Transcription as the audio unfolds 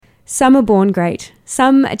Some are born great,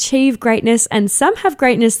 some achieve greatness, and some have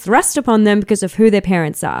greatness thrust upon them because of who their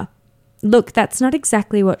parents are. Look, that's not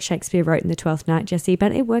exactly what Shakespeare wrote in The Twelfth Night, Jessie,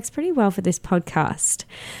 but it works pretty well for this podcast.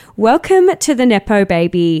 Welcome to the Nepo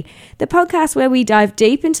Baby, the podcast where we dive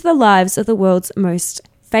deep into the lives of the world's most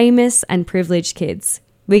famous and privileged kids.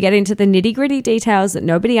 We get into the nitty-gritty details that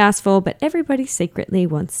nobody asked for, but everybody secretly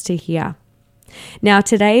wants to hear. Now,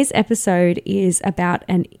 today's episode is about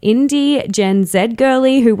an indie Gen Z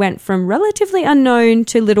girly who went from relatively unknown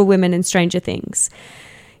to Little Women and Stranger Things.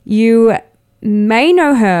 You may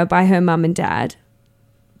know her by her mum and dad,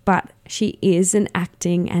 but she is an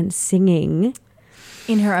acting and singing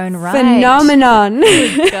in her own right phenomenon.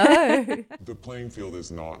 Go. The playing field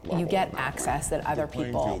is not level. You get access that other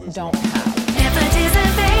people don't have.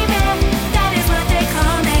 Nepotism, baby, that is what they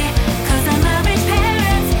call me. 'Cause I'm a rich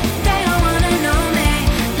parent, they don't wanna know me.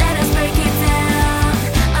 Let us break it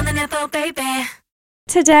down on the Nepo Baby.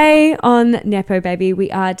 Today on Nepo Baby,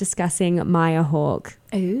 we are discussing Maya Hawke.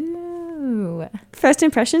 Ooh. First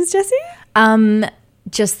impressions, Jessie?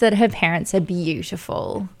 Just that her parents are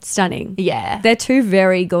beautiful. Stunning. Yeah. They're two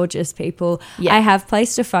very gorgeous people. Yeah. I have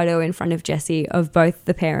placed a photo in front of Jessie of both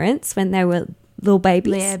the parents when they were little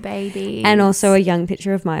babies. Yeah, babies. And also a young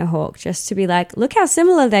picture of Maya Hawke, just to be like, look how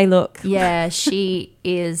similar they look. Yeah, she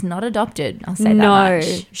is not adopted, I'll say that No,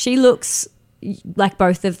 much. she looks like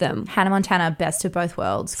both of them. Hannah Montana, best of both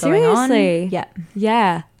worlds going Seriously? on. Yeah.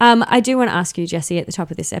 Yeah. I do want to ask you, Jessie, at the top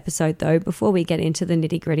of this episode, though, before we get into the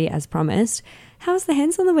nitty-gritty as promised, how was the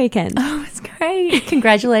hens on the weekend? Oh, it's great.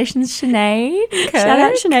 Congratulations, Sinead. Shout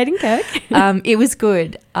out Sinead and Kirk. It was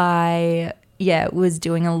good. I was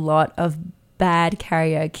doing a lot of bad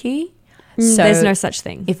karaoke. So there's no such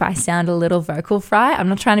thing. if I sound a little vocal fry, I'm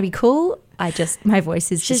not trying to be cool. My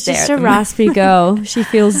voice is She's just there. just at a the moment. raspy girl. She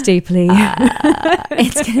feels deeply.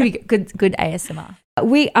 It's going to be good ASMR.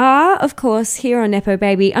 We are, of course, here on Nepo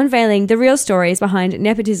Baby, unveiling the real stories behind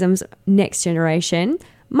nepotism's next generation.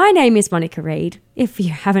 My name is Monica Reid, if you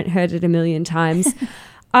haven't heard it a million times.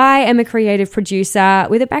 I am a creative producer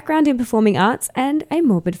with a background in performing arts and a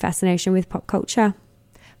morbid fascination with pop culture.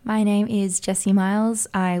 My name is Jessie Miles.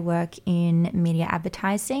 I work in media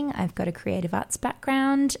advertising. I've got a creative arts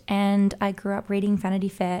background and I grew up reading Vanity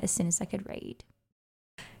Fair as soon as I could read.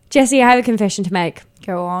 Jessie, I have a confession to make.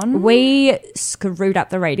 Go on. We screwed up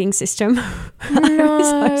the rating system. No.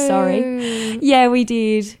 I'm so sorry. Yeah, we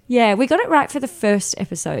did. Yeah, we got it right for the first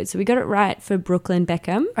episode. So we got it right for Brooklyn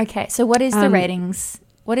Beckham. Okay, so what is the ratings?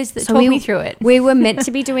 What is the? So talk me through it. We were meant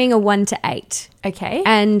to be doing a 1 to 8. Okay.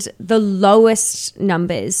 And the lowest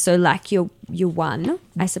numbers, so like your 1,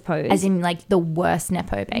 I suppose. As in like the worst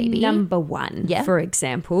Nepo baby. Number 1, Yeah. for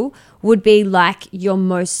example, would be like your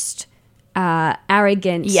most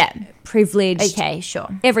arrogant, privileged. Okay, sure.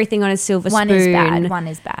 Everything on a silver spoon. One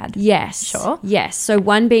is bad. Yes. Sure. Yes. So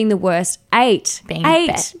 1 being the worst, 8 Being your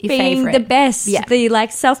being favourite. the best. Yeah. The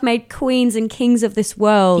like self-made queens and kings of this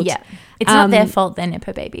world. Yeah. It's not their fault they're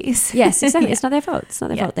Nepo babies. Yes, exactly. It's not their fault. It's not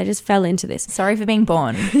their fault. They just fell into this. Sorry for being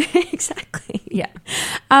born. Exactly. Yeah.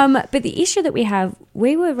 But the issue that we have,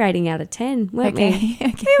 we were rating out of 10, weren't we?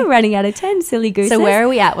 Okay. We were rating out of 10, silly gooses. So where are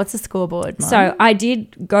we at? What's the scoreboard, Mom? So I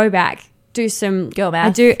did go back, do some... Girl math. I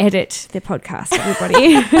do edit the podcast,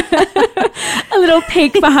 everybody. A little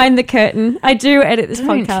peek behind the curtain. I do edit this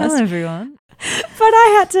Don't podcast. tell everyone. But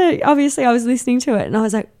I had to, obviously I was listening to it and I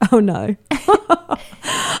was like, oh no,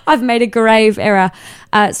 I've made a grave error.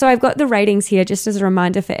 So I've got the ratings here just as a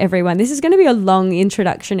reminder for everyone. This is going to be a long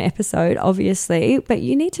introduction episode, obviously, but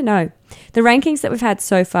you need to know the rankings that we've had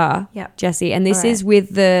so far, Yep. Jessie, and this All right. is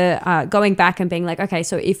with the going back and being like, okay,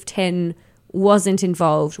 so if 10 wasn't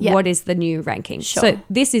involved, Yep. what is the new ranking? Sure. So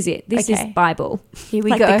this is it. This Okay. is Bible. Here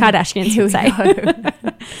we like go. the Kardashians Here would we say.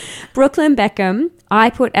 go. Brooklyn Beckham,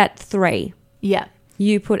 I put at 3. Yeah.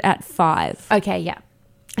 You put at 5. Okay, yeah.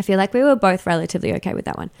 I feel like we were both relatively okay with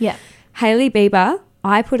that one. Yeah. Hailey Bieber,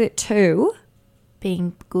 I put it 2.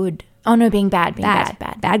 Being good. Oh, no, being bad. Bad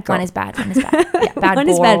Bad girl. One is bad. One is bad. Yeah, bad One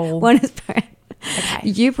is bad. girl. One is bad. Okay.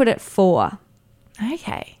 You put it 4.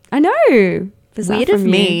 Okay. I know. Bizarre Weird from of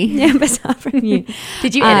you. me. Yeah, bizarre from you.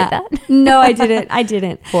 Did you edit that? No, I didn't. I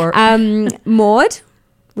didn't. 4. Maud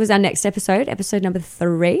was our next episode number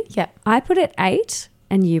 3. Yeah. I put it 8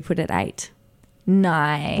 and you put it 8.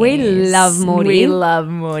 Nice. We love Morty. We love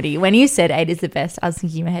Morty. When you said 8 is the best, I was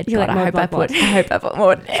thinking in my head, You're God, like, I hope Maud. I put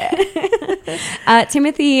Morty there.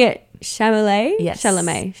 Timothy Chalamet. Yes.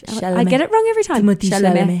 Chalamet. I Chalamet. get it wrong every time. Timothée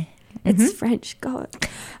Chalamet. It's French. God.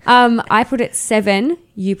 I put it 7.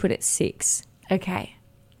 You put it 6. Okay.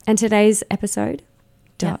 And today's episode, ...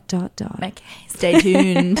 Okay. Stay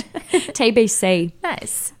tuned. TBC.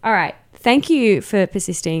 Nice. All right. thank you for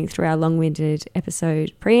persisting through our long-winded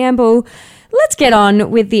episode preamble. Let's get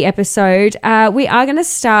on with the episode. We are going to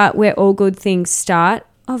start where all good things start.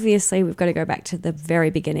 Obviously, we've got to go back to the very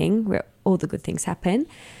beginning where all the good things happen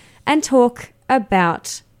and talk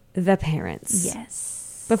about the parents. Yes.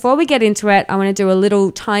 Before we get into it, I want to do a little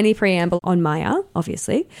tiny preamble on Maya,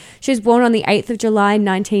 obviously. She was born on the 8th of July,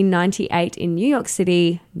 1998 in New York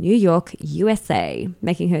City, New York, USA,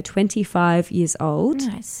 making her 25 years old.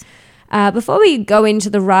 Nice. Before we go into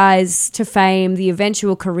the rise to fame, the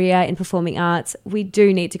eventual career in performing arts, we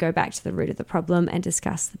do need to go back to the root of the problem and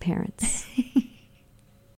discuss the parents.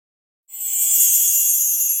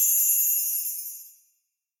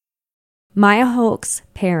 Maya Hawke's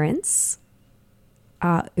parents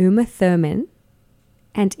are Uma Thurman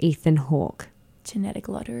and Ethan Hawke. Genetic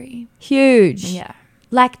lottery. Huge. Yeah.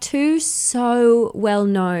 Like two so well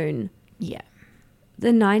known. Yeah. The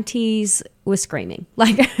 90s were screaming.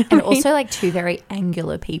 Like, And also like two very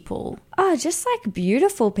angular people. oh, just like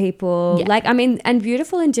beautiful people. Yeah. Like, I mean, and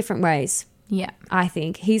beautiful in different ways, Yeah. I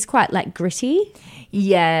think. He's quite like gritty.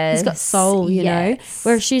 Yes. He's got soul, you know,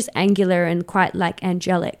 whereas she's angular and quite like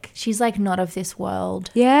angelic. She's like not of this world.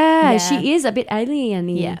 Yeah, Yeah. she is a bit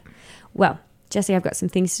alien-y. Yeah. Well, Jessie, I've got some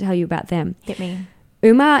things to tell you about them. Hit me.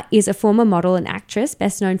 Uma is a former model and actress,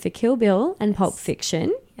 best known for Kill Bill and Pulp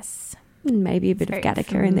Fiction. Yes. And maybe a bit of Very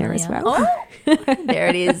Gattaca in there as familiar. well. Oh, there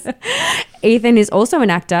it is. Ethan is also an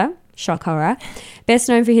actor, shock horror, best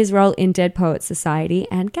known for his role in Dead Poets Society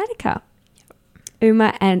and Gattaca.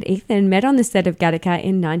 Uma and Ethan met on the set of Gattaca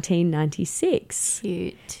in 1996.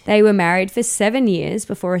 Cute. They were married for 7 years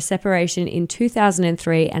before a separation in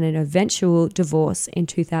 2003 and an eventual divorce in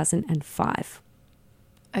 2005.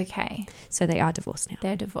 Okay. So they are divorced now.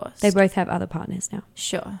 They're divorced. They both have other partners now.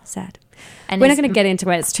 Sure. Sad. And We're is- not going to get into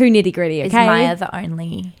it. It's too nitty gritty, okay? Is Maya the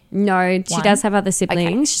only? No, she one? does have other siblings.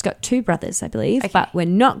 Okay. She's got 2 brothers, I believe. Okay. But we're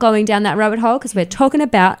not going down that rabbit hole because we're talking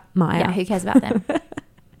about Maya. Yeah, who cares about them?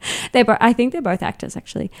 I think they're both actors,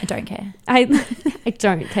 actually. I don't care. I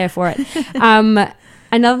don't care for it.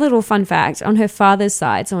 Another little fun fact, on her father's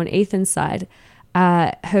side, so on Ethan's side,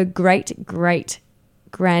 her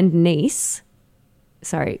great-great-grandniece,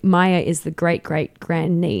 Maya is the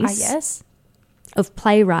great-great-grandniece yes. of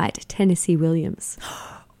playwright Tennessee Williams.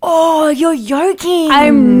 Oh, you're joking.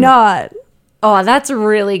 I'm not. Oh, that's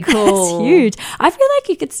really cool. It's huge. I feel like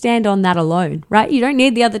you could stand on that alone, right? You don't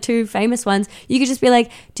need the other 2 famous ones. You could just be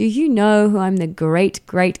like, do you know who I'm the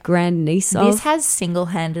great-great-grandniece of? This has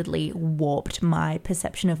single-handedly warped my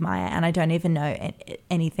perception of Maya, and I don't even know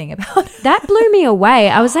anything about it. That blew me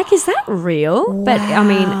away. I was like, is that real? But I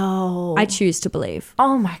mean, Wow. I choose to believe.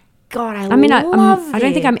 Oh my God, I I love I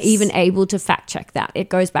don't think I'm this. even able to fact check that. It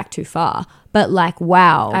goes back too far. But like,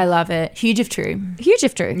 wow. I love it. Huge if true. Huge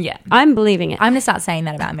if true. Yeah. I'm believing it. I'm going to start saying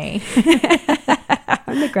that about me.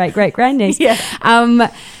 I'm the great-great-grandniece. Yeah.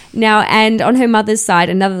 Now, and on her mother's side,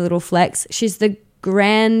 another little flex, she's the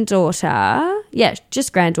granddaughter. Yeah,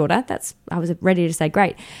 just granddaughter. I was ready to say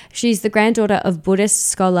great. She's the granddaughter of Buddhist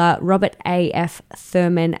scholar Robert A.F.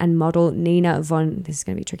 Thurman and model Nina von, this is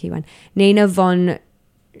going to be a tricky one, Nina von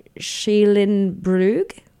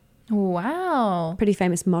Schielenbrug. Wow. Pretty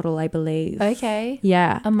famous model, I believe. Okay.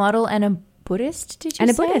 Yeah. A model and a Buddhist, did you And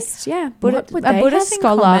a say? Buddhist, yeah. What would a they Buddhist have in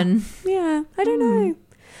scholar. common? Yeah, I don't know.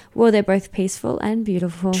 Well, they're both peaceful and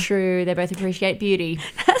beautiful. True. They both appreciate beauty.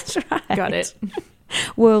 That's right. Got it.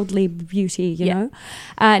 Worldly beauty, you Yeah.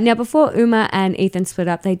 know. Now, before Uma and Ethan split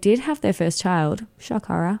up, they did have their first child, shock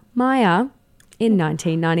horror, Maya, in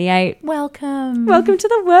 1998. Welcome. Welcome to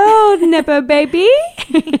the world, Nepo baby.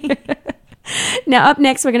 Now, up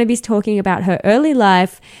next, we're going to be talking about her early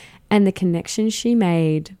life and the connections she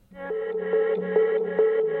made.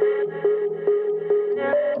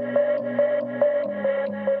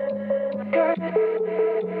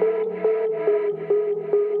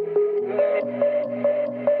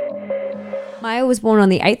 Maya was born on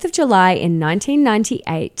the 8th of July in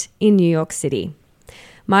 1998 in New York City.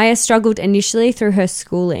 Maya struggled initially through her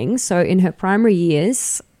schooling, so in her primary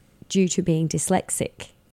years, due to being dyslexic.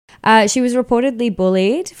 She was reportedly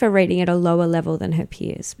bullied for reading at a lower level than her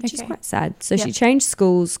peers, which is Okay. quite sad. So she changed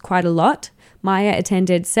schools quite a lot. Maya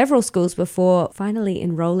attended several schools before finally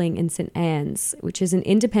enrolling in St. Anne's, which is an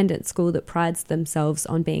independent school that prides themselves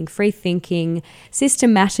on being free-thinking,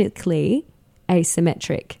 systematically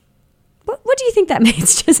asymmetric. What do you think that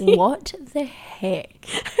means, Jessie? What the heck?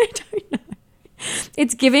 I don't know.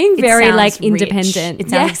 It's giving It very sounds like rich. independent. It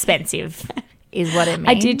sounds expensive, is what it means.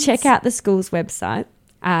 I did check out the school's website.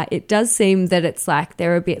 It does seem that it's like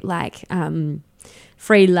they're a bit like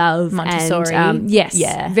free love, Montessori. and yes,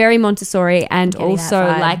 Yeah. very Montessori, and Getting that also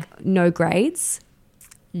vibe. like no grades.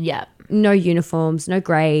 Yeah. no uniforms, no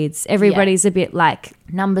grades. Everybody's a bit like,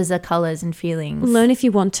 Numbers are colours and feelings. learn if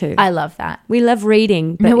you want to. I love that. We love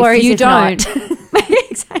reading, but No worries if you if don't. not.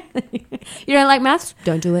 Exactly. You don't like maths?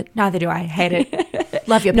 Don't do it. Neither do I. Hate it.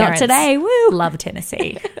 Love your Not parents. today. Woo. Love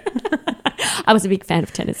Tennessee. I was a big fan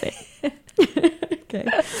of Tennessee. Okay.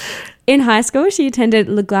 In high school, she attended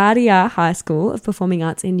LaGuardia High School of Performing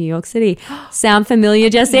Arts in New York City. Sound familiar,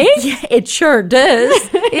 Jessie? Yeah, it sure does.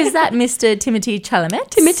 Is that Mr. Timothy Chalamet?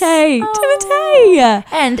 Timothy.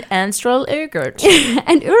 And Anstrel Urgert.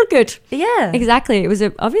 And Urgut. Yeah. Exactly. It was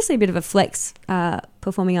obviously a bit of a flex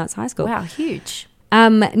performing arts high school. Wow, huge.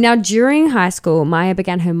 Now, during high school, Maya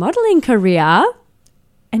began her modelling career.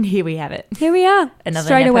 And here we have it. Here we are. Another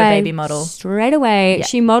Straight Nepo away. baby model. Straight away. Yeah.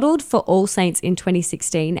 She modelled for All Saints in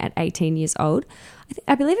 2016 at 18 years old.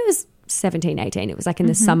 I believe it was 17, 18. It was like in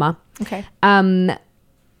the summer. Okay.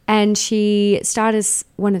 And she starred as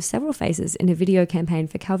one of several faces in a video campaign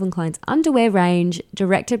for Calvin Klein's underwear range,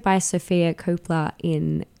 directed by Sophia Coppola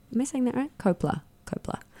in... Am I saying that right? Coppola.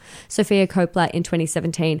 Sophia Coppola in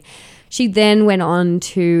 2017. She then went on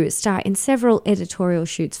to star in several editorial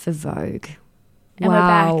shoots for Vogue. And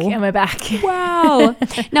we're back. Wow.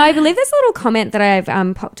 Now, I believe there's a little comment that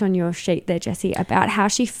I've popped on your sheet there, Jessie, about how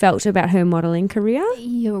she felt about her modelling career.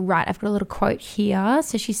 You're right. I've got a little quote here.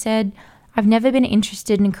 So she said, I've never been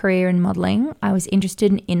interested in a career in modelling. I was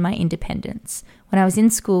interested in my independence. When I was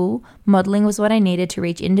in school, modelling was what I needed to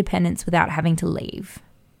reach independence without having to leave.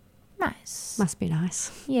 Nice. Must be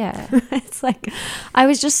nice. Yeah. It's like, I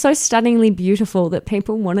was just so stunningly beautiful that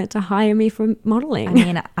people wanted to hire me for modelling. I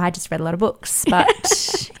mean, I just read a lot of books,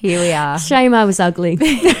 but here we are. Shame I was ugly.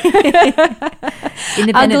 Independent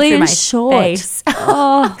Ugly through and my short. face.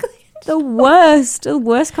 Oh, the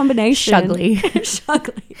worst combination. Shugly.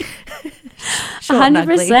 Shugly. Short and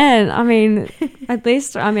ugly. 100%. I mean, at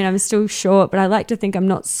least, I'm still short, but I like to think I'm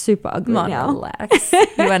not super ugly Come on, now. relax. You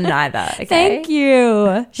are neither, okay? Thank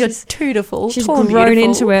you. You're beautiful. She's tall and grown beautiful.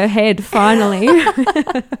 into her head, finally.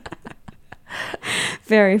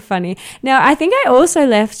 Very funny. Now, I think I also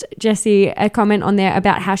left Jessie a comment on there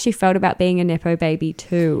about how she felt about being a Nepo baby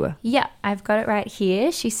too. Yeah, I've got it right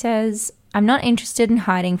here. She says, I'm not interested in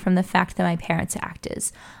hiding from the fact that my parents are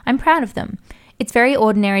actors. I'm proud of them. It's very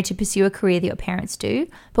ordinary to pursue a career that your parents do,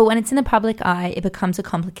 but when it's in the public eye, it becomes a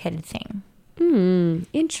complicated thing.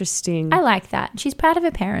 Interesting. I like that. She's proud of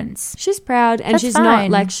her parents. She's proud and That's she's not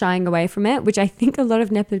fine. like shying away from it, which I think a lot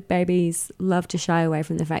of Nepo babies love to shy away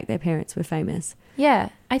from the fact their parents were famous. Yeah,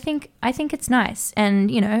 I think it's nice.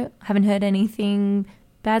 And, haven't heard anything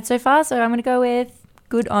bad so far, so I'm going to go with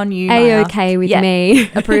good on you, Maya. A-okay with Yeah.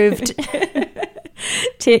 me. Approved.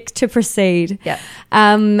 Tick to proceed. Yeah.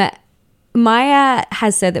 Maya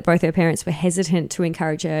has said that both her parents were hesitant to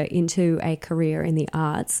encourage her into a career in the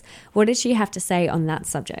arts. What did she have to say on that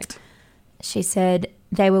subject? She said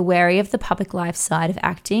they were wary of the public life side of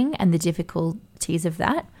acting and the difficulties of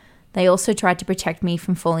that. They also tried to protect me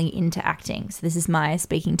from falling into acting. So this is Maya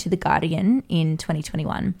speaking to The Guardian in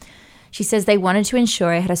 2021. She says they wanted to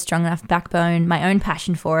ensure I had a strong enough backbone, my own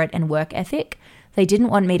passion for it, and work ethic. They didn't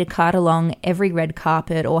want me to cart along every red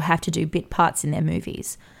carpet or have to do bit parts in their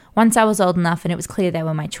movies. Once I was old enough and it was clear they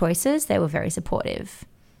were my choices, they were very supportive.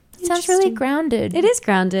 It sounds really grounded. It is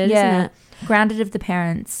grounded, isn't it? Grounded of the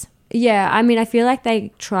parents. Yeah, I feel like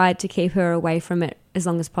they tried to keep her away from it as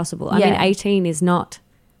long as possible. I mean, 18 is not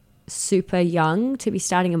super young to be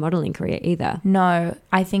starting a modelling career either. No,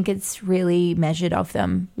 I think it's really measured of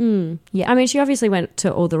them. Yeah. I mean, she obviously went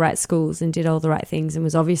to all the right schools and did all the right things and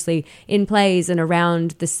was obviously in plays and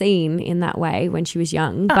around the scene in that way when she was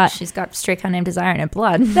young. But But she's got streetcar named Desire in her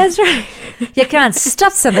blood. that's right. You can't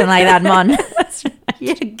stop something like that, Mon. That's right.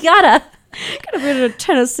 You gotta. Got a bit of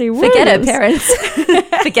Tennessee Forget her Williams.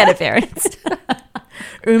 parents. Forget her parents.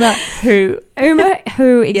 Uma who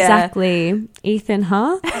exactly. Ethan,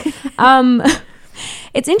 huh?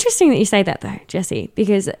 It's interesting that you say that though, Jessie,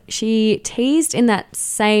 because she teased in that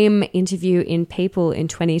same interview in People in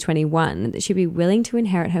 2021 that she'd be willing to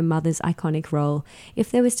inherit her mother's iconic role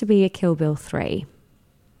if there was to be a Kill Bill 3.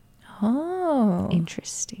 Oh,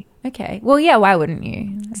 Interesting. okay. Well, yeah, why wouldn't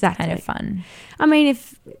you? That's Exactly. kind of fun. I mean,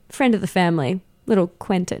 if friend of the family, little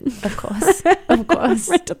Quentin. Of course. Of course.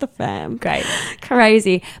 Friend of the fam. Great.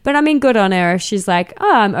 Crazy. But I mean, good on her if she's like,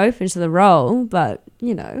 oh, I'm open to the role, but,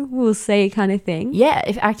 we'll see kind of thing. Yeah,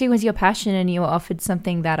 if acting was your passion and you were offered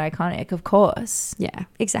something that iconic, of course. Yeah,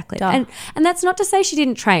 exactly. Duh. And that's not to say she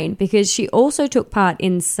didn't train, because she also took part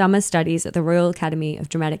in summer studies at the Royal Academy of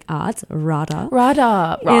Dramatic Arts, RADA,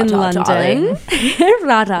 Rada. in London. Darling.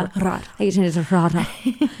 RADA. I get to RADA.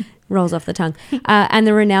 rolls off the tongue. And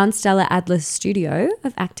the renowned Stella Adler Studio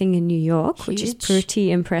of Acting in New York, which is Huge.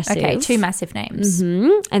 pretty impressive. Okay, 2 massive names.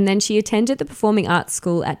 And then she attended the Performing Arts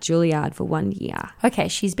School at Juilliard for 1 year. Okay,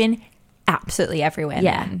 she's been absolutely everywhere,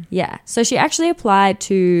 man. Yeah. So she actually applied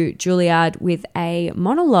to Juilliard with a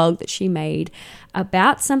monologue that she made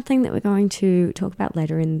about something that we're going to talk about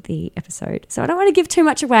later in the episode. So I don't want to give too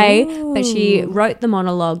much away, but she wrote the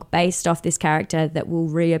monologue based off this character that will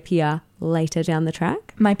reappear later down the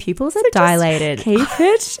track. My pupils are dilated. Keep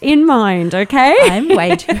it in mind, okay? I'm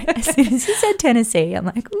way too... As soon as you said Tennessee, I'm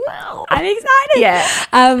like, wow. I'm excited.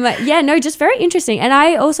 Yeah. Just very interesting. And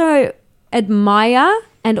I also admire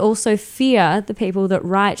and also fear the people that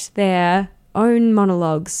write their own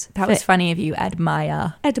monologues. That was funny of you,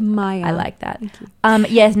 admire. I like that.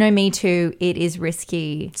 Yes, no, me too. It is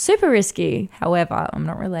risky. Super risky. However, I'm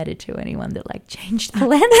not related to anyone that like changed the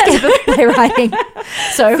landscape of playwriting.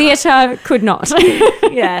 So Theatre could not.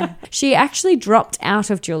 yeah. She actually dropped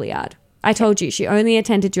out of Juilliard. I told you, she only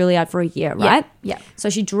attended Juilliard for a year, right? Yeah.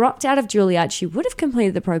 So she dropped out of Juilliard. She would have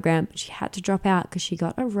completed the program, but she had to drop out because she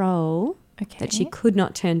got a role that she could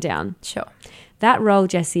not turn down. Sure. That role,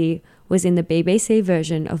 Jessie, was in the BBC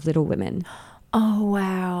version of Little Women. Oh,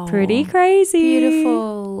 wow. Pretty crazy.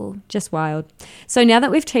 Beautiful. Just wild. So now that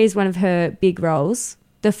we've teased one of her big roles,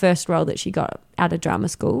 the first role that she got out of drama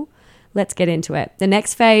school, let's get into it. The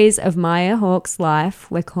next phase of Maya Hawke's life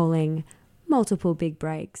we're calling multiple big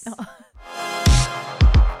breaks.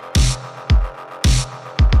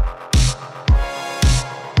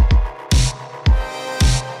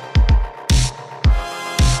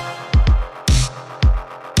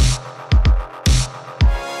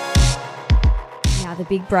 The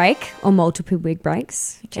big break or multiple big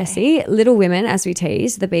breaks, Jessie. Little Women, as we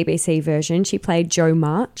teased, the BBC version. She played Jo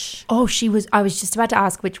March. Oh, I was just about to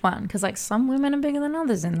ask which one because like some women are bigger than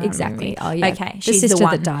others in that Exactly. movie. Oh, yeah. Okay, The she's sister the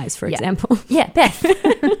one that dies, for example. Yeah, Beth.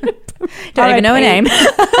 Don't even know her name.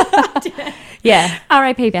 Yeah.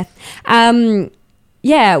 R.I.P. Beth.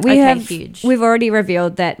 Yeah, huge. We've already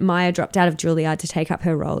revealed that Maya dropped out of Juilliard to take up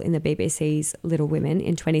her role in the BBC's Little Women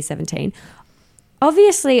in 2017.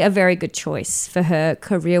 Obviously a very good choice for her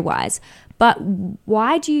career-wise, but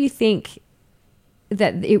why do you think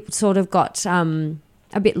that it sort of got a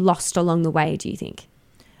bit lost along the way, do you think?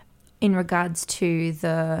 In regards to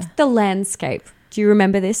the landscape. Do you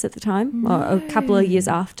remember this at the time? No. Or a couple of years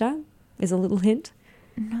after? Is a little hint?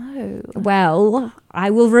 No. Well,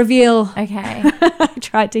 I will reveal. Okay. I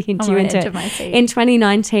tried to hint I'm you on into edge it. of my seat. In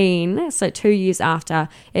 2019, so 2 years after,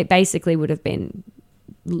 it basically would have been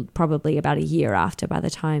probably about a year after by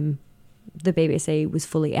the time the BBC was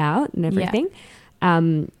fully out and everything.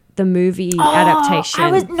 The movie adaptation.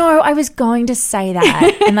 I was going to say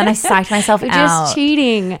that, and then I psyched myself out. Just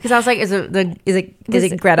cheating. Because I was like, is it Greta? Is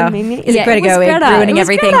it Yeah, Greta it was going Greta. ruining It was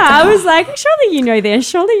everything? Greta. I was like, surely you know this.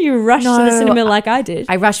 Surely you rushed to the cinema like I did.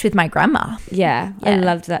 I rushed with my grandma. Yeah, I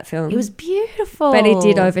loved that film. It was beautiful. But it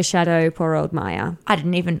did overshadow poor old Maya. I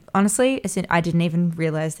didn't even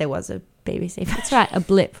realize there was a BBC version. That's right, a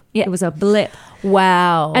blip. Yeah. It was a blip.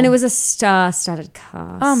 Wow. And it was a star-studded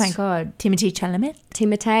cast. Oh my God. Timothée Chalamet.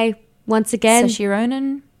 Timothée, once again. Saoirse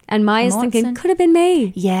Ronan. And Maya's Emma thinking, Watson. could have been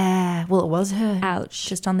me. Yeah. Well, it was her. Ouch.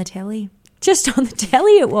 Just on the telly. Just on the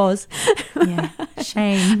telly it was. Yeah.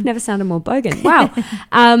 Shame. Never sounded more bogan. Wow.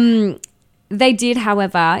 They did,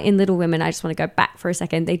 however, in Little Women, I just want to go back for a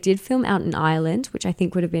second, they did film out in Ireland, which I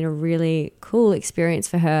think would have been a really cool experience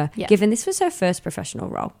for her, given this was her first professional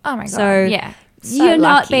role. Oh my God. So yeah. you're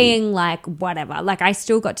not lucky. being like, whatever. Like, I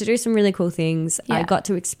still got to do some really cool things. I Yeah. got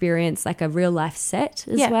to experience like a real life set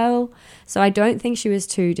as Yeah. well. So I don't think she was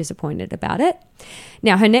too disappointed about it.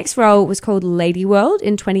 Now, her next role was called Lady World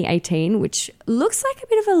in 2018, which looks like a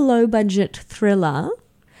bit of a low budget thriller.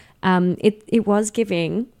 It was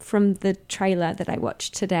giving, from the trailer that I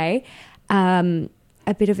watched today, a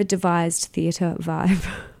bit of a devised theatre vibe.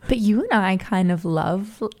 But you and I kind of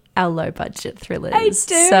love our low budget thrillers. I do.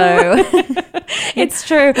 So It's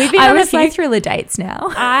true. we've been I on a was few like, thriller dates now.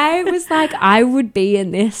 I was like, I would be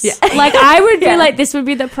in this. Yeah. Like, I would be like, this would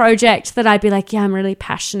be the project that I'd be like, yeah, I'm really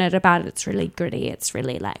passionate about it. It's really gritty. It's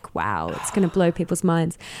really like, wow, it's going to blow people's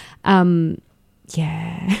minds.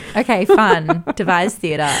 Yeah. Okay, fun. Devised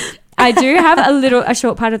theatre. I do have a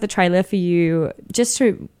short part of the trailer for you, just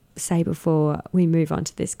to say before we move on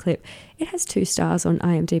to this clip. It has 2 stars on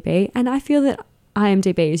IMDb, and I feel that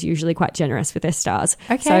IMDb is usually quite generous with their stars.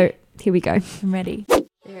 Okay. So here we go. I'm ready.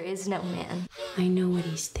 There is no man. I know what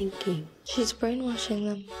he's thinking. She's brainwashing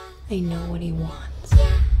them. I know what he wants.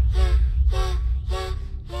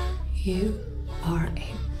 You are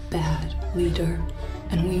a bad leader,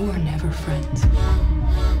 and we were never friends.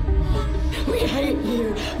 We hate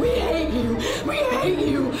you. We hate you. We hate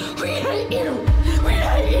you. We hate you. We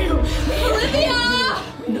hate you. Olivia!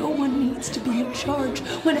 No one needs to be in charge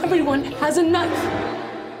when everyone has a knife.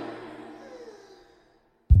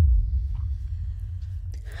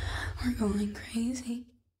 We're going crazy.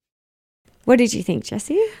 What did you think,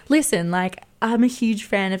 Jessie? Listen, like, I'm a huge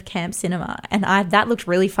fan of camp cinema, and that looked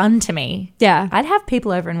really fun to me. Yeah. I'd have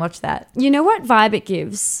people over and watch that. You know what vibe it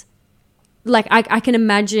gives? Like, I can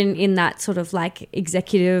imagine in that sort of like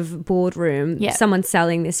executive boardroom, Yeah. someone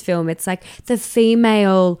selling this film. It's like the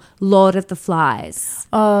female Lord of the Flies.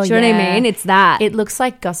 Oh, Do you know what I mean? It's that. It looks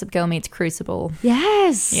like Gossip Girl meets Crucible.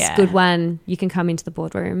 Yes. Yeah. Good one. You can come into the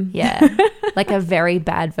boardroom. Yeah. Like a very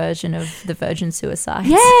bad version of the Virgin Suicides.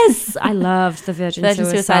 Yes. I loved the Virgin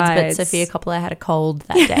Suicides. But Sophia Coppola had a cold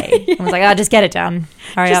that day. I was like, oh, just get it done.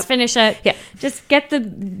 Hurry Just up. finish it. Yeah. Just get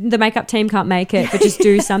the makeup team can't make it, but just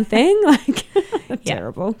do something. Like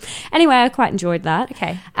terrible. Anyway, I quite enjoyed that.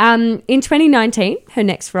 Okay. In 2019, her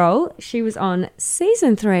next role, she was on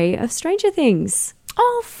season 3 of Stranger Things.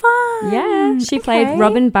 Oh, fun. Yeah, she Okay. played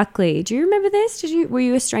Robin Buckley. Do you remember this? Were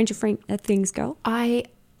you a Stranger Things girl? I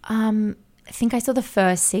think I saw the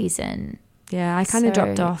first season. Yeah, I kind of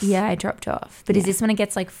dropped off. Yeah, I dropped off. But is this when it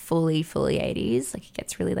gets like fully 80s? Like it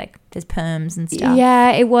gets really like there's perms and stuff?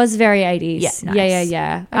 Yeah, it was very 80s. Yeah, nice.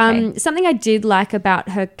 Yeah. Okay. Something I did like about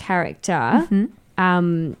her character,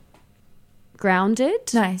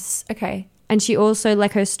 grounded. Nice. Okay. And she also,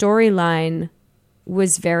 like, her storyline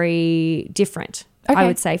was very different, I Okay.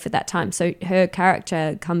 would say, for that time. So her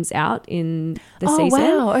character comes out in the Oh, season.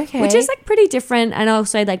 wow, okay. Which is, like, pretty different. And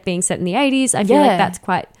also, like, being set in the 80s, I feel Yeah. like that's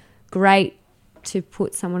quite great to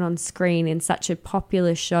put someone on screen in such a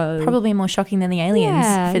popular show. Probably more shocking than the aliens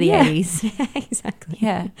Yeah, for the yeah. 80s. Exactly.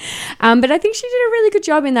 Yeah. But I think she did a really good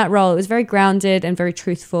job in that role. It was very grounded and very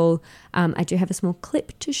truthful. I do have a small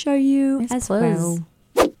clip to show you Yes, as please. well.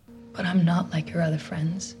 But I'm not like your other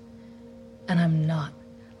friends. And I'm not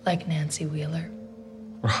like Nancy Wheeler.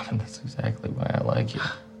 Robin, that's exactly why I like you.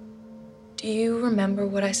 Do you remember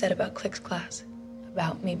what I said about Click's class?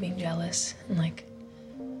 About me being jealous and, like,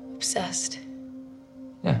 obsessed?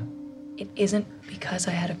 Yeah. It isn't because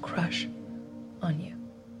I had a crush on you.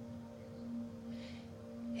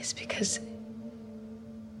 It's because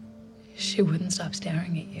she wouldn't stop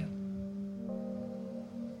staring at you.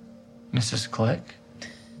 Mrs. Click?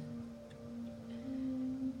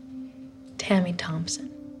 Tammy Thompson.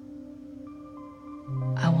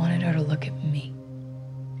 I wanted her to look at me.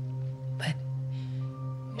 But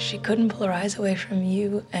she couldn't pull her eyes away from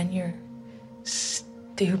you and your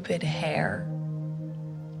stupid hair.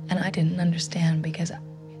 And I didn't understand because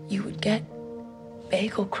you would get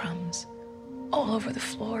bagel crumbs all over the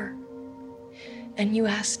floor. And you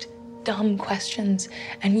asked dumb questions,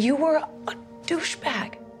 and you were a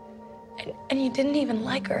douchebag. And you didn't even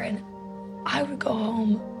like her, and I would go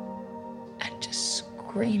home and just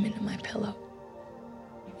scream into my pillow.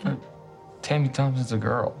 But Tammy Thompson's a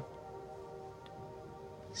girl.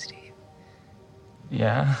 Steve,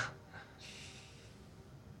 Yeah?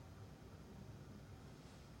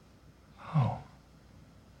 Oh.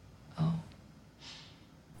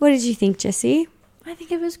 What did you think, Jessie? I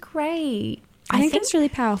think it was great. I think it's really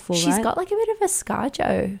powerful, She's right? got like a bit of a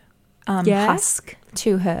ScarJo Yes. husk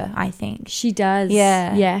to her, I think. She does.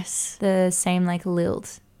 Yeah. Yes. The same like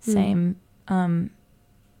lilt, same,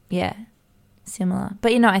 yeah, similar.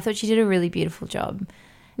 But I thought she did a really beautiful job,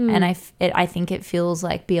 and I think it feels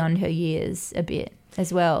like beyond her years a bit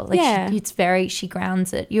as well. Like Yeah. she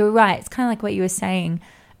grounds it. You're right. It's kind of like what you were saying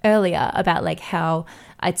earlier about like how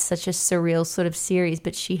it's such a surreal sort of series,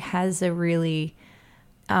 but she has a really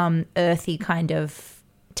earthy kind of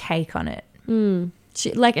take on it.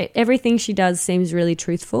 She, like, everything she does seems really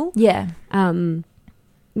truthful. Yeah.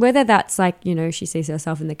 Whether that's like, she sees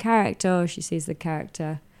herself in the character or she sees the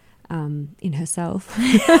character in herself.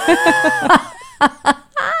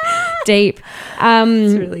 Deep.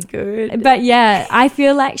 It's really good. But yeah, I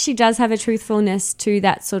feel like she does have a truthfulness to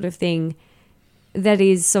that sort of thing that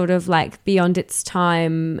is sort of like beyond its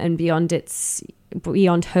time and beyond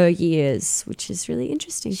her years, which is really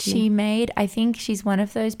interesting to me. I think she's one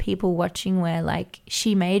of those people watching where like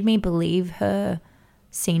she made me believe her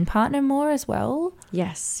scene partner more as well.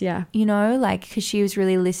 Yes, yeah. Like because she was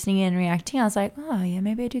really listening and reacting. I was like, oh yeah,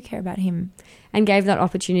 maybe I do care about him. And gave that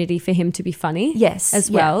opportunity for him to be funny. Yes, as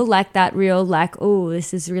yeah. well. Like that real like, oh,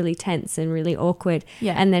 this is really tense and really awkward.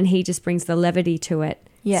 Yeah. And then he just brings the levity to it.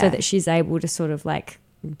 Yeah. So that she's able to sort of like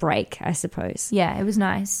break, I suppose. Yeah, it was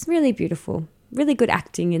nice. Really beautiful. Really good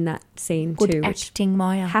acting in that scene Good too. acting,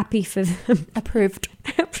 Maya. Happy for them. Approved.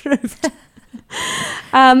 Approved.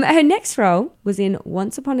 Her next role was in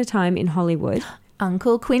Once Upon a Time in Hollywood.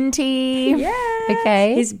 Uncle Quinty. Yeah.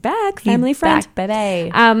 Okay. He's back, family friend. Back,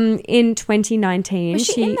 baby. In 2019. Was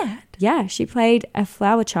she in that? Yeah, she played a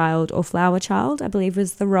flower child, I believe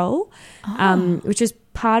was the role, which was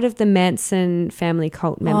part of the Manson family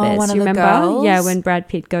cult members. one of you the remember? girls? Yeah, when Brad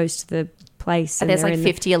Pitt goes to the place. And There's they're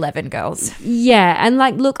like in 11 girls. Yeah, and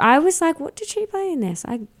like, look, I was like, what did she play in this?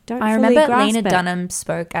 I don't I fully remember grasp Lena it. Dunham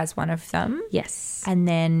spoke as one of them. Yes. And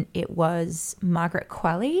then it was Margaret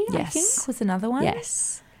Qualley, I Yes. think, was another one.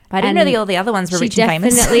 Yes. But I didn't know all the other ones were She rich and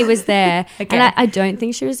famous. definitely was there. Okay. And I don't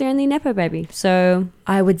think she was the only Nepo baby. So,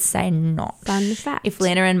 I would say not. fun fact. If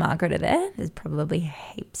Lena and Margaret are there, there's probably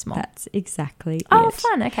heaps more. That's exactly Oh, it.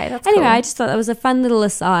 fun. Okay, that's Anyway, cool. I just thought that was a fun little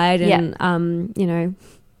aside and, you know,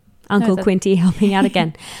 Uncle that- Quinty helping out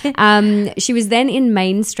again. She was then in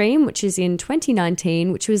Mainstream, which is in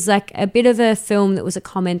 2019, which was like a bit of a film that was a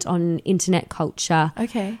comment on internet culture.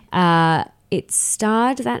 Okay. It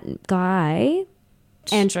starred that guy,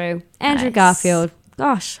 Andrew Nice. Garfield.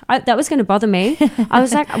 Gosh, that was going to bother me. I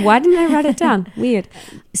was like, why didn't I write it down? Weird.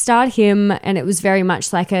 Starred him, and it was very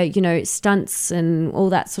much like a, you know, stunts and all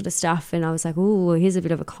that sort of stuff. And I was like, oh, here's a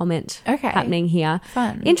bit of a comment happening here.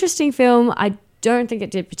 Fun. Interesting film. I don't think it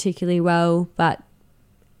did particularly well, but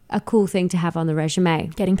a cool thing to have on the resume.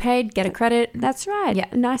 Getting paid, get a credit. That's right. Yeah.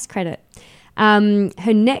 A nice credit.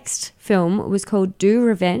 Her next film was called Do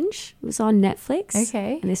Revenge. It was on Netflix.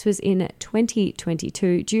 Okay. And this was in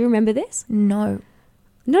 2022. Do you remember this? No.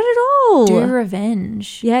 Not at all. Do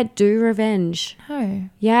Revenge. Yeah, Do Revenge. No.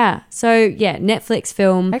 Yeah. So, yeah, Netflix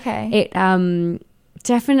film. Okay. It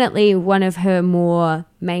definitely one of her more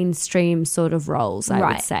mainstream sort of roles, I would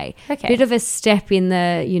Right. say. Okay. Bit of a step in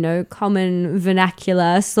the, you know, common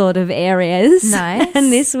vernacular sort of areas. Nice.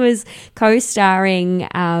 And this was co-starring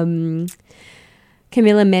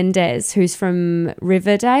Camila Mendes, who's from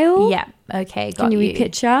Riverdale. Yeah. Okay. Got Can you you.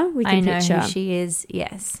 picture? We can I know picture. who she is.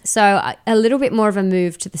 Yes. So a little bit more of a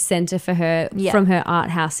move to the centre for her Yeah. from her art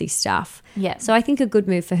housey stuff. Yeah. So I think a good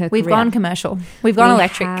move for her We've career. gone commercial. We've gone We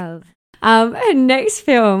electric. have. Her next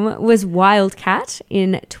film was Wildcat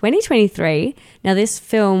in 2023. Now, this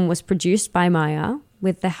film was produced by Maya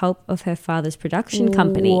with the help of her father's production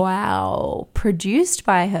company. Wow. Produced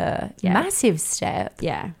by her. Yeah. Massive step.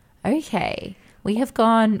 Yeah. Okay. We have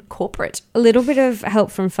gone corporate. A little bit of help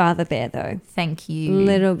from Father Bear, though. Thank A you.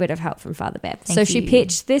 little bit of help from Father Bear. Thank so she you.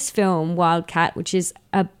 pitched this film, Wildcat, which is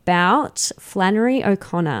about Flannery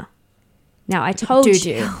O'Connor. Now, I told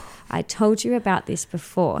you about this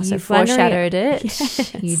before. You foreshadowed it.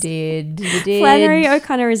 You did. You did. Flannery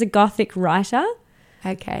O'Connor is a Gothic writer.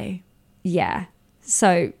 Okay. Yeah.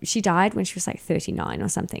 So she died when she was like 39 or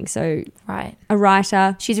something. So Right. a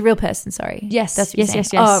writer. She's a real person, sorry. Yes. That's what you're yes.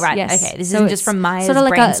 saying. Oh, right. yes. Okay. This So isn't just it's from Maya's sort of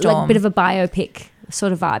like brainstorm. a bit of a biopic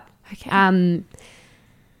sort of vibe. Okay.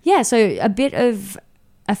 Yeah. So a bit of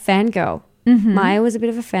a fangirl. Maya was a bit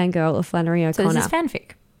of a fangirl of Flannery so O'Connor. this is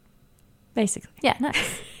fanfic. basically. Yeah, nice.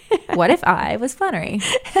 What if I was Flannery?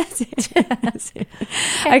 That's it.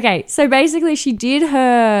 Okay. So basically she did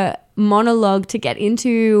her monologue to get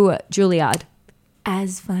into Juilliard.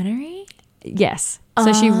 As Flannery? Yes.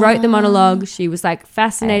 So she wrote the monologue. She was like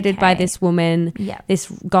fascinated by Okay. this woman, Yeah. this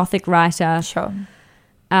Gothic writer. Sure.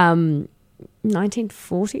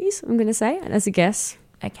 1940s, I'm going to say, as a guess.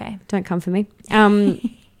 Okay. Don't come for me.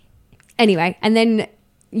 Anyway, and then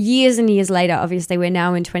years and years later, obviously we're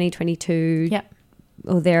now in 2022 Yep.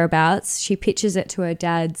 or thereabouts, she pitches it to her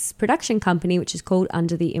dad's production company, which is called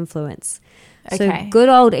Under the Influence. So Okay. good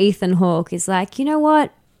old Ethan Hawke is like, you know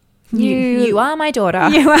what? You are my daughter.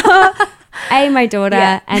 You are A, my daughter,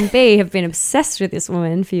 Yeah. and B, have been obsessed with this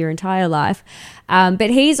woman for your entire life. But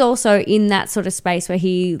he's also in that sort of space where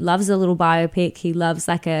he loves a little biopic. He loves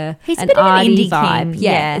like He's a an bit of an arty indie vibe. king,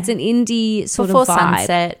 Yeah, yeah. it's an indie sort Before of vibe.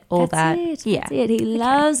 Sunset, all That's that. It, Yeah. that's it. He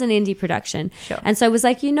loves an indie production. Sure. And so was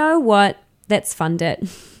like, you know what? Let's fund it.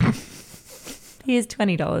 Here's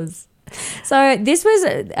 $20. So this was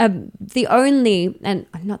the only, and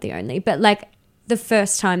not the only, but like the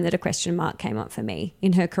first time that a question mark came up for me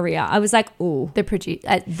in her career. I was like, ooh.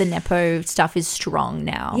 The Nepo stuff is strong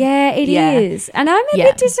now. Yeah, it is. And I'm a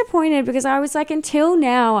bit disappointed because I was like, until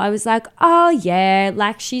now, I was like, oh yeah,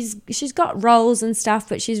 like she's got roles and stuff,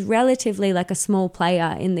 but she's relatively like a small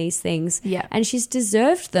player in these things. Yeah. And she's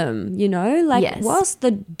deserved them, you know? Like Yes. whilst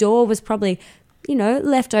the door was probably, you know,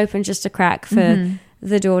 left open just a crack for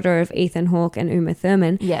the daughter of Ethan Hawke and Uma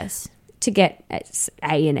Thurman Yes. to get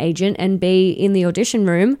A, an agent, and B, in the audition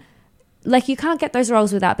room, like you can't get those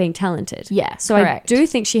roles without being talented. Yeah, So correct. I do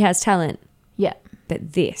think she has talent. Yeah.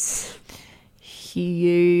 But this,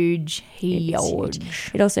 huge.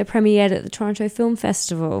 It also premiered at the Toronto Film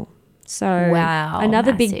Festival. So Wow,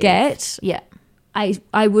 another massive. big get. Yeah.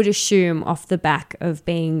 I would assume off the back of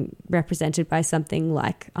being represented by something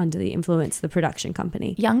like Under the Influence, the production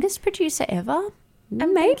company. Youngest producer ever?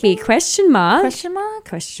 Maybe. Question mark. Question mark?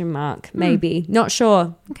 Question mark. Maybe. Not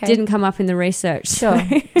sure. Okay. Didn't come up in the research. Sure.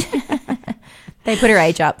 They put her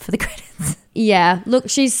age up for the credits. Yeah. Look,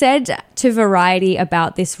 she said to Variety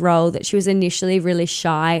about this role that she was initially really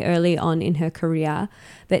shy early on in her career,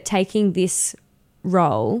 but taking this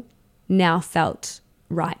role now felt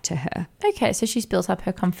right to her. Okay, so she's built up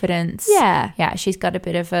her confidence. Yeah. Yeah, she's got a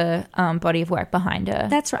bit of a body of work behind her.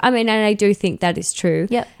 That's right. I mean, and I do think that is true.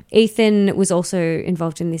 Yep. Ethan was also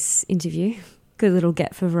involved in this interview. Good little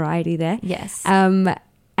get for Variety there. Yes.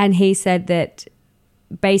 And he said that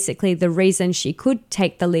basically the reason she could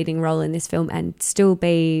take the leading role in this film and still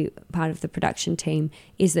be part of the production team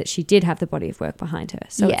is that she did have the body of work behind her.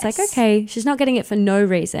 So it's like, Yes. okay, she's not getting it for no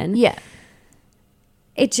reason. Yeah.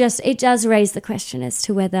 It does raise the question as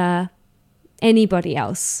to whether anybody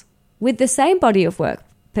else with the same body of work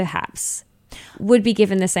perhaps would be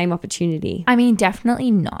given the same opportunity. I mean,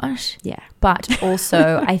 definitely not. Yeah. But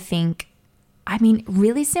also, I think,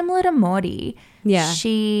 really similar to Maudie. Yeah.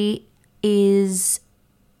 She is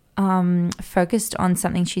focused on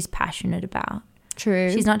something she's passionate about.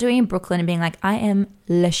 True. She's not doing in Brooklyn and being like, I am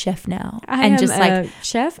le chef now. I and am just a like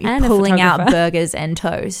chef and pulling a out photographer. burgers and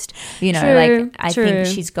toast. You know, True, like I true. think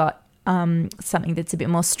she's got something that's a bit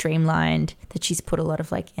more streamlined that she's put a lot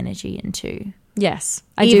of like energy into. Yes.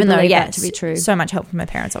 I do believe that to be true. So much help from her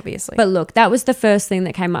parents, obviously. But look, that was the first thing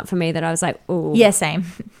that came up for me that I was like, oh. yeah, same.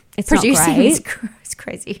 It's not Producing great. is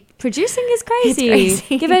crazy. Producing is crazy. It's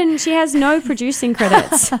crazy. Given she has no producing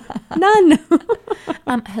credits. None.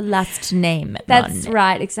 Her last name. That's none.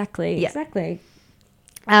 right. Exactly. Yeah. Exactly.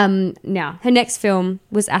 Now, her next film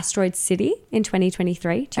was Asteroid City in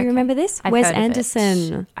 2023. Do you remember this? I've Wes heard of it.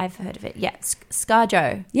 Anderson. I've heard of it. Yeah,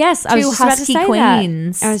 ScarJo. Yes, I was Two just about to husky say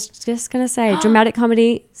queens. that. I was just going to say dramatic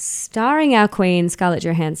comedy starring our queen Scarlett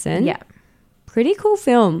Johansson. Yeah. Pretty cool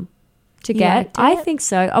film to You get. liked I it? think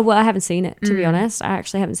so. Oh, well, I haven't seen it, to be honest. I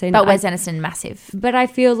actually haven't seen But it. Wes Anderson, massive. But I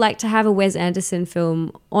feel like to have a Wes Anderson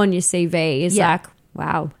film on your CV is Yeah. like,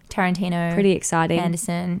 wow, Tarantino. pretty exciting.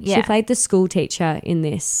 Anderson. She Yeah. played the school teacher in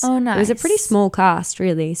this. Oh, It was a pretty nice. small cast,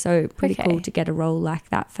 really. So pretty Okay. cool to get a role like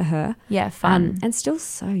that for her. Yeah, fun. And still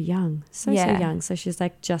so young. So Yeah. young. So she's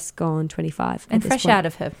like just gone 25. and fresh out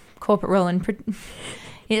of her corporate role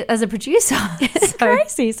as a producer. It's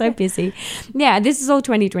crazy. So busy. Yeah, this is all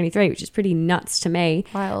 2023, which is pretty nuts to me.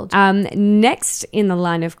 Wild. Next in the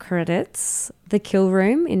line of credits, The Kill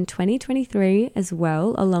Room in 2023 as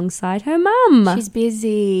well, alongside her mum. She's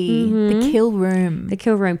busy. The Kill Room. The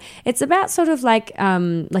Kill Room. It's about sort of like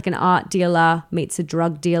an art dealer meets a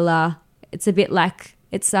drug dealer. It's a bit like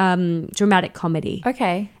it's dramatic comedy.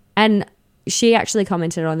 Okay. And she actually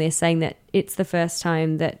commented on this saying that it's the first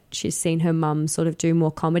time that she's seen her mum sort of do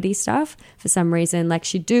more comedy stuff. For some reason, like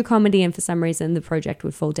she'd do comedy and for some reason the project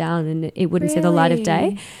would fall down and it wouldn't see the light of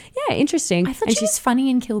day. Yeah, interesting. I thought and she was funny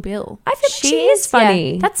in Kill Bill. I feel like she is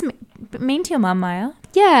funny. Yeah. That's mean to your mum, Maya.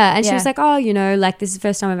 Yeah, and she Yeah. was like, oh, you know, like this is the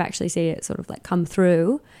first time I've actually seen it sort of like come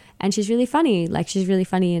through. And she's really funny. Like she's really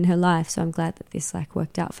funny in her life. So I'm glad that this like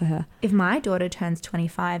worked out for her. If my daughter turns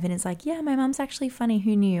 25 and is like, yeah, my mum's actually funny,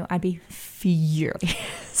 who knew? I'd be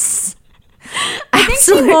furious. I think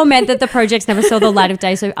she more meant that the projects never saw the light of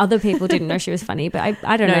day, so other people didn't know she was funny. But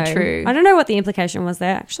I don't No, know. true. I don't know what the implication was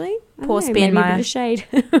there, actually. I don't Poor know, spin, maybe a bit Maya. of shade.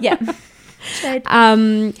 Yeah. Shade.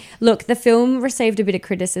 Look, the film received a bit of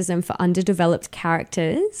criticism for underdeveloped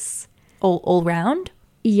characters. All round?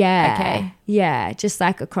 Yeah. Okay. Yeah, just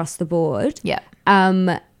like across the board. Yeah.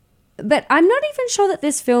 But I'm not even sure that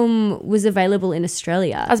this film was available in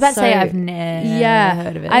Australia. I was about to say I've never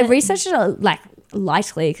heard of it. I researched it like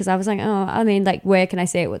lightly because I was like, oh, I mean, like where can I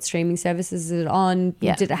see it? What streaming services is it on?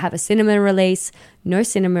 Yeah. Did it have a cinema release? No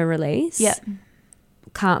cinema release. Yeah.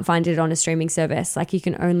 Can't find it on a streaming service. Like you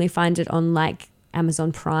can only find it on like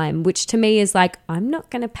Amazon Prime, which to me is like, I'm not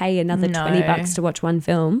going to pay another No. $20 to watch one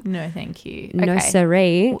film. No, thank you. No Okay.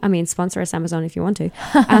 siree. I mean, sponsor us Amazon if you want to.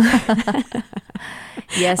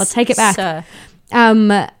 Yes. I'll take it back. Sir.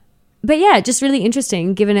 But yeah, just really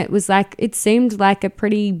interesting given it was like, it seemed like a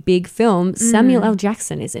pretty big film. Samuel L.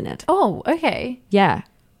 Jackson is in it. Oh, okay. Yeah.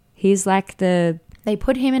 He's like the... They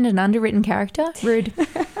put him in an underwritten character? Rude.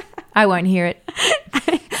 I won't hear it.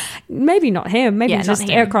 Maybe not him. Maybe Yeah, not just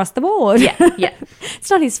him. across the board. Yeah, yeah. It's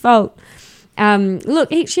not his fault. Look,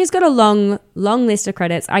 she's got a long list of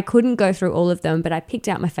credits. I couldn't go through all of them, but I picked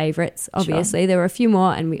out my favorites, obviously. There were a few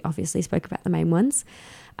more, and we obviously spoke about the main ones.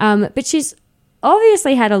 But she's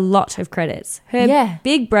obviously had a lot of credits. Her Yeah.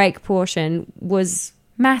 big break portion was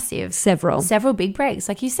Massive. several Big breaks,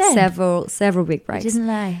 like you said. several big breaks. Didn't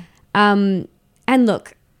lie. And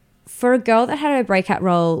look, for a girl that had her breakout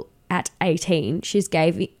role at 18, she's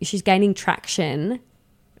gaining traction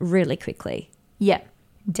really quickly. Yeah,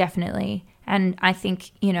 definitely. And I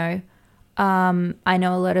think, you know, I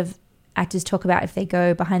know a lot of actors talk about if they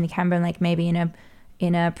go behind the camera and like maybe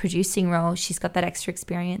in a producing role, she's got that extra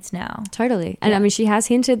experience now. Totally. And I mean, she has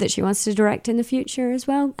hinted that she wants to direct in the future as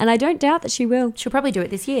well. And I don't doubt that she will. She'll probably do it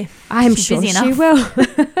this year. I'm She's sure busy she enough. will.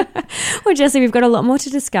 Well, Jessie, we've got a lot more to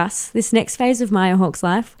discuss. This next phase of Maya Hawke's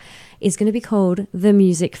life is going to be called the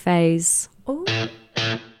music phase. Ooh.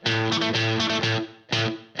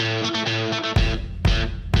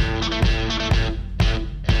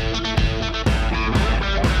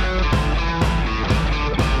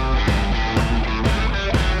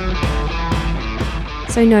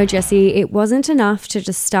 So no, Jessie, it wasn't enough to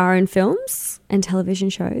just star in films and television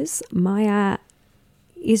shows. Maya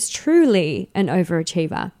is truly an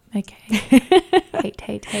overachiever. Okay.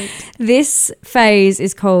 hate. This phase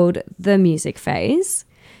is called the music phase.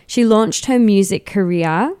 She launched her music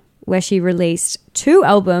career where she released 2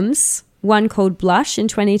 albums, one called Blush in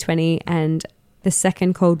 2020 and the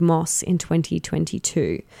second called Moss in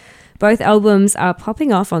 2022. Both albums are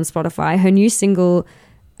popping off on Spotify. Her new single,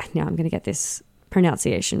 now I'm going to get this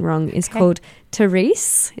pronunciation wrong, is called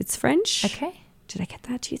Therese. It's French. Okay. Did I get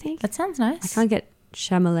that, do you think? That sounds nice. I can't get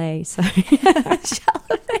Chalamet, so I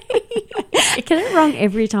get it wrong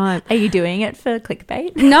every time. Are you doing it for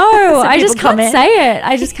clickbait? No, So I just people can't comment. say it.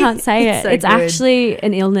 I just can't say It's it. so It's good. actually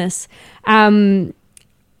an illness.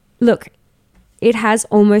 Look, it has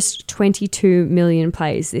almost 22 million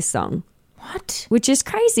plays, this song, What? which is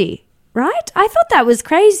crazy, right? I thought that was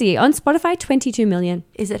crazy. On Spotify, 22 million.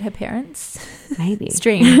 Is it her parents? Maybe.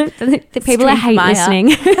 Stream. The people I hate Maya.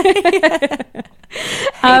 listening.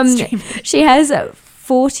 She has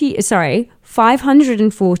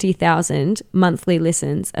 540,000 monthly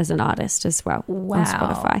listens as an artist as well on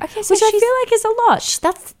Spotify. Okay, so which I she's- feel like is a lot.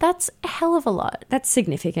 That's a hell of a lot. That's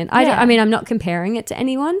significant. Yeah. I mean, I'm not comparing it to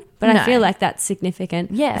anyone, but No. I feel like that's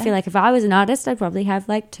significant. Yeah. I feel like if I was an artist, I'd probably have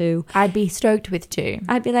like 2. I'd be stoked with 2.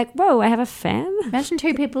 I'd be like, whoa, I have a fan. Imagine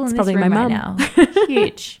 2 people in this probably room my right mum. now.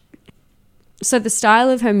 Huge. So the style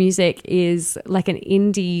of her music is like an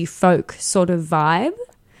indie folk sort of vibe.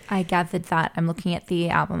 I gathered that. I'm looking at the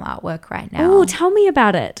album artwork right now. Oh, tell me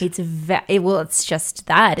about it. It's it's just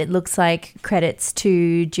that. It looks like credits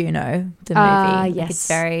to Juno, the movie. Like, yes. it's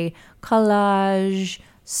very collage,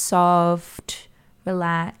 soft,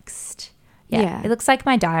 relaxed. Yeah. It looks like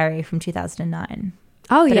my diary from 2009.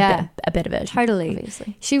 Oh, But yeah. a better version. Totally.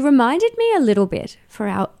 Obviously. She reminded me a little bit for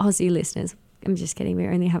our Aussie listeners. I'm just kidding. We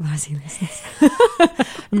only have Aussie listeners.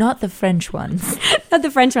 Not the French ones. Not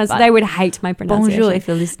the French ones. They would hate my pronunciation. Bonjour if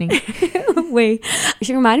you're listening.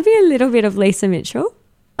 She reminded me a little bit of Lisa Mitchell.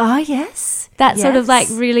 Ah, yes. That sort of like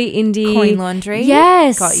Yes. really indie. Coin Laundry.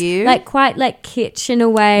 Yes. Got you. Like quite like kitsch in a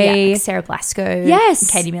Yeah, way. like Sarah Blasco.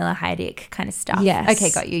 Yes. Katie Miller Heidick kind of stuff. Yes.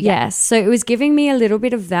 Okay, got you. Yeah. Yes. So it was giving me a little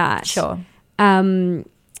bit of that. Sure.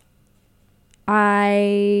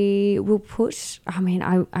 I will put,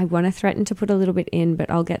 I want to threaten to put a little bit in, but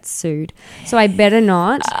I'll get sued. So I better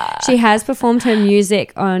not. She has performed her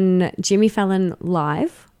music on Jimmy Fallon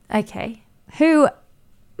Live, Okay. who,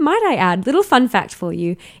 might I add, little fun fact for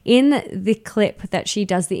you, in the clip that she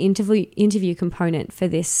does the interview component for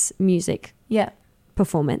this music Yeah.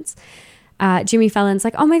 performance, Jimmy Fallon's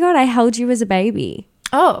like, oh my God, I held you as a baby.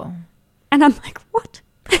 Oh. And I'm like, what?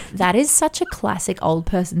 That is such a classic old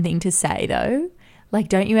person thing to say, though. Like,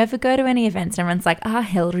 don't you ever go to any events and everyone's like, I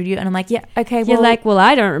held you? And I'm like, yeah, okay, well. You're like, well,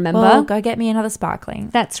 I don't remember. well, go get me another sparkling.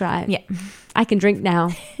 That's right. Yeah. I can drink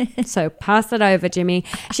now. So pass it over, Jimmy.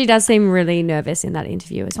 She does seem really nervous in that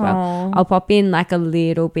interview as well. Aw. I'll pop in like a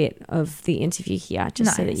little bit of the interview here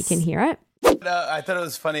just so that you Nice. can hear it. I thought it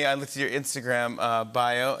was funny. I looked at your Instagram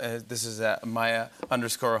bio. This is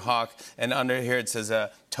Maya_Hawke, and under here it says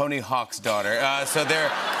Tony Hawk's daughter. So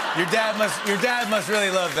your dad must really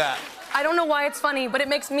love that. I don't know why it's funny, but it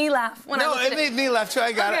makes me laugh when I No, look at it made me laugh too.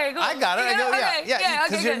 I got Okay, it. cool. I got it. I Yeah, go, okay. Yeah,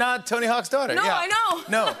 because okay, you're good. not Tony Hawk's daughter. No, yeah. I know.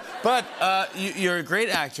 No, but you're a great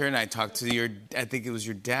actor, and I talked to I think it was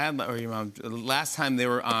your dad or your mom last time they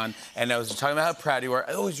were on, and I was talking about how proud you were.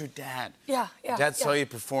 Oh, it was your dad. Yeah. Dad saw you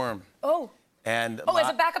perform, Oh, and as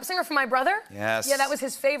a backup singer for my brother? Yes. Yeah, that was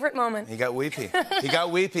his favorite moment. he got weepy.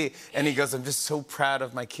 And he goes, "I'm just so proud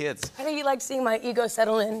of my kids." I think he liked seeing my ego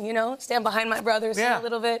settle in, stand behind my brothers a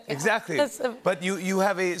little bit. Yeah. Exactly. That's But you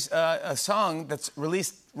have a song that's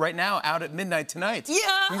released right now, out at midnight tonight.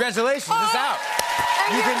 Yeah. Congratulations, it's out.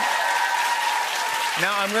 Thank you.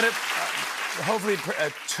 Now I'm gonna hopefully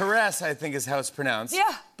Therese, I think is how it's pronounced.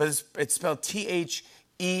 Yeah. But it's spelled Therese.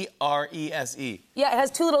 Yeah, it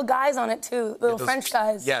has two little guys on it too, little French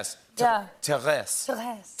guys. Yes. Yeah. Therese.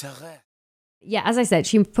 Therese. Yeah, as I said,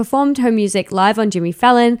 she performed her music live on Jimmy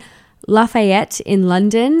Fallon, Lafayette in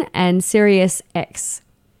London, and Sirius X.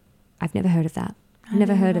 I've never heard of that. I've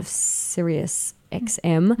never heard of Sirius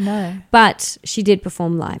XM. No. But she did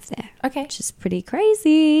perform live there. Okay. Which is pretty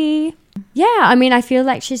crazy. Yeah, I mean, I feel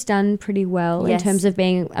like she's done pretty well Yes. in terms of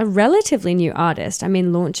being a relatively new artist. I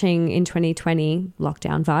mean, launching in 2020,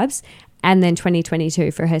 lockdown vibes, and then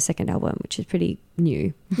 2022 for her second album, which is pretty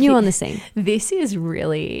new on the scene. This is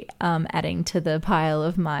really adding to the pile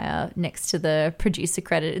of Maya next to the producer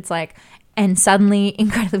credit. It's like, and suddenly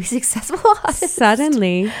incredibly successful artist.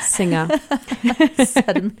 Suddenly singer.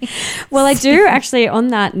 Suddenly. Well, I do actually, on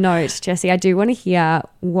that note, Jessie, I do want to hear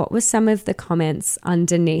what were some of the comments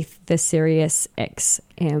underneath the Sirius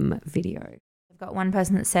XM video. I've got one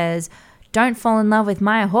person that says, "Don't fall in love with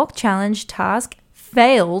Maya Hawke challenge task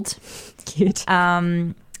failed." Cute.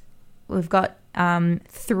 We've got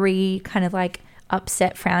 3 kind of like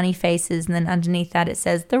upset frowny faces, and then underneath that it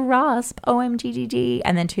says the rasp OMGGG,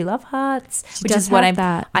 and then 2 love hearts, which does is what have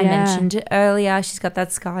that, I yeah. mentioned earlier. She's got that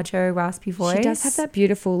ScarJo raspy voice. She does have that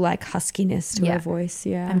beautiful like huskiness to Yeah. her voice.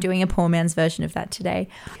 Yeah. I'm doing a poor man's version of that today.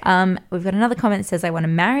 We've got another comment that says, "I want to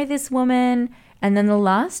marry this woman," and then the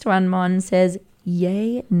last one says,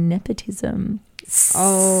 "Yay nepotism."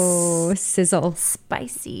 Oh, sizzle.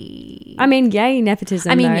 Spicy. I mean, yay,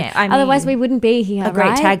 nepotism. I mean, though. yeah, I otherwise mean, we wouldn't be here. a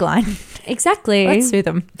great right? tagline. Exactly. Let's sue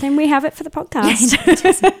them. Can we have it for the podcast?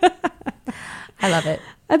 I love it.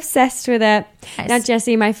 Obsessed with it. Nice. Now,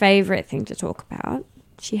 Jessie, my favorite thing to talk about.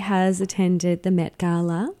 She has attended the Met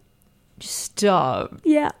Gala. Stop.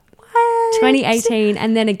 Yeah. What? 2018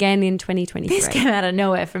 and then again in 2023. This came out of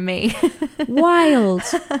nowhere for me. Wild.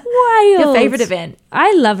 Your favorite event?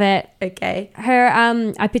 I love it. Okay. Her,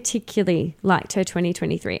 I particularly liked her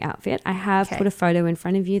 2023 outfit. I have put a photo in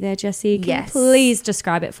front of you there, Jessie. Can Yes. you please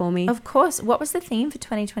describe it for me? Of course. What was the theme for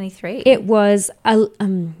 2023? It was a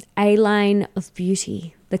line of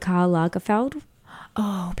beauty, the Karl Lagerfeld.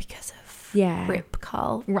 Oh, because of Rip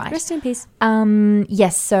Karl. Right. Rest in peace.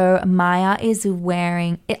 Yes, so Maya is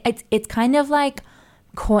wearing it's kind of like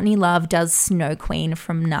Courtney Love does Snow Queen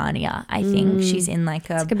from Narnia. I think she's in like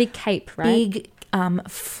It's like a big cape, right? big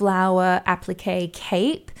flower applique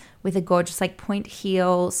cape with a gorgeous like point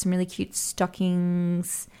heel, some really cute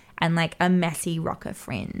stockings, and like a messy rocker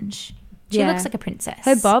fringe. She Yeah. looks like a princess.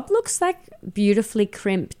 Her bob looks like beautifully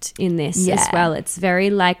crimped in this as Yeah. well. It's very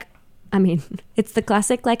like, I mean, it's the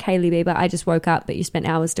classic like Hailey Bieber, I just woke up but you spent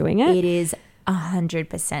hours doing it. It is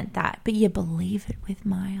 100% that, but you believe it with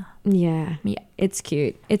Maya. Yeah. Yeah. It's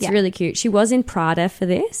cute. It's Yeah. really cute. She was in Prada for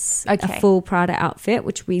this. Okay. A full Prada outfit,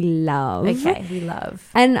 which we love. Okay, we love.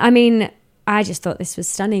 And I mean, I just thought this was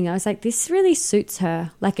stunning. I was like, this really suits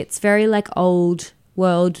her. Like, it's very like old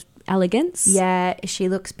world elegance. Yeah, she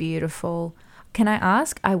looks beautiful. Can I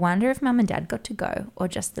ask? I wonder if mum and dad got to go or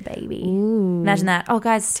just the baby. Imagine that. Oh,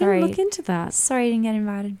 guys, sorry. Didn't look into that. Sorry I didn't get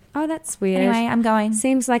invited. Oh, that's weird. Anyway, I'm going.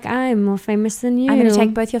 Seems like I'm more famous than you. I'm going to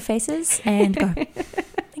take both your faces and go.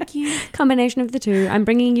 Thank you. Combination of the two. I'm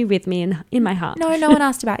bringing you with me in my heart. No one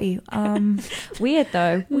asked about you. Weird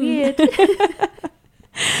though. Weird.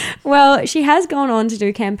 Well, she has gone on to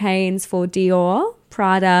do campaigns for Dior,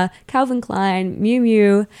 Prada, Calvin Klein, Miu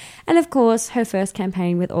Miu, and of course her first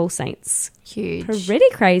campaign with All Saints. Huge. Pretty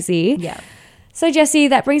crazy. Yeah. So Jessie,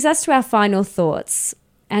 that brings us to our final thoughts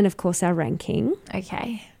and of course our ranking.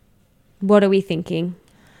 Okay. What are we thinking?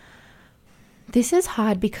 This is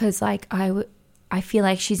hard because like I feel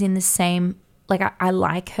like she's in the same, like I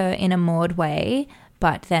like her in a Maud way,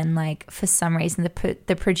 but then like for some reason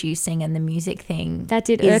the producing and the music thing That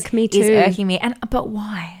did irk me too. Is irking me. But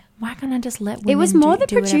why? Why can't I just let women It was more do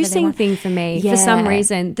the whatever they producing want? thing for me for some Yeah.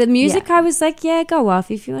 reason. The music, Yeah. I was like, yeah, go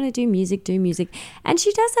off. If you want to do music, do music. And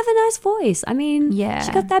she does have a nice voice. I mean, Yeah.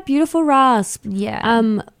 she got that beautiful rasp.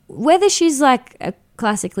 Yeah. Whether she's like a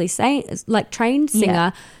classically trained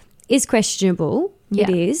singer is questionable. Yeah.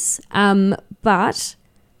 It is. But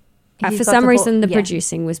You've for got some the reason, the yeah.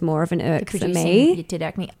 producing was more of an The irk for producing, me. it did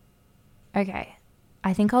irk me. Okay.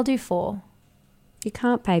 I think I'll do 4. You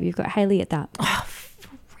can't, babe. You've got Hailey at that. Oh,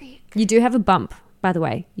 freak. You do have a bump, by the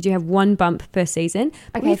way. You do have 1 bump per season.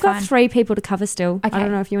 But Okay, we've got fine. 3 people to cover still. I Okay.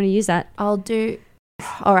 don't know if you want to use that. All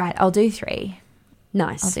right, I'll do 3.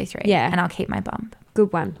 Nice. I'll do 3. Yeah. And I'll keep my bump.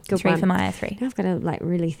 Good one. Good 3 one. for Maya, 3. Now I've got to like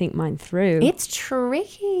really think mine through. It's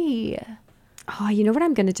tricky. Oh, you know what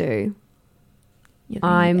I'm going to do? Are you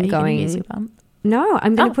I'm gonna going. use your bump? No,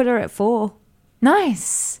 I'm going to Oh. put her at 4.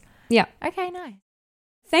 Nice. Yeah. Okay, nice.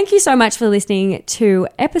 Thank you so much for listening to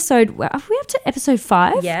episode... Are we up to episode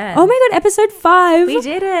 5? Yeah. Oh my God, episode 5. We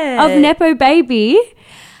did it. Of Nepo Baby.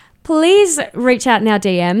 Please reach out in our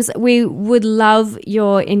DMs. We would love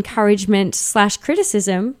your encouragement /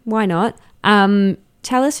 criticism. Why not?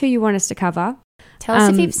 Tell us who you want us to cover. Tell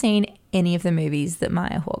us if you've seen any of the movies that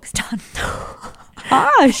Maya Hawke's done.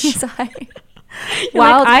 Gosh. Sorry.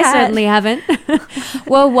 I certainly haven't.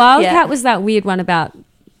 Well, Wildcat Yeah. was that weird one about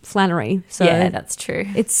Flannery. So yeah, that's true.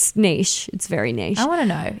 it's niche. It's very niche. I want to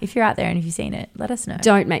know if you're out there and if you've seen it, let us know.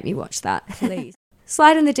 Don't make me watch that, please.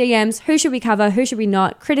 Slide in the DMs. Who should we cover? Who should we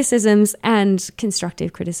not? Criticisms and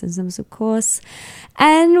constructive criticisms, of course.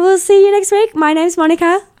 And we'll see you next week. My name's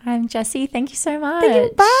Monica. I'm Jessie. Thank you so much.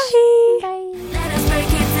 Thank you. Bye. Bye. Let us break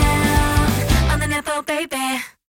it down on the Nepo Baby.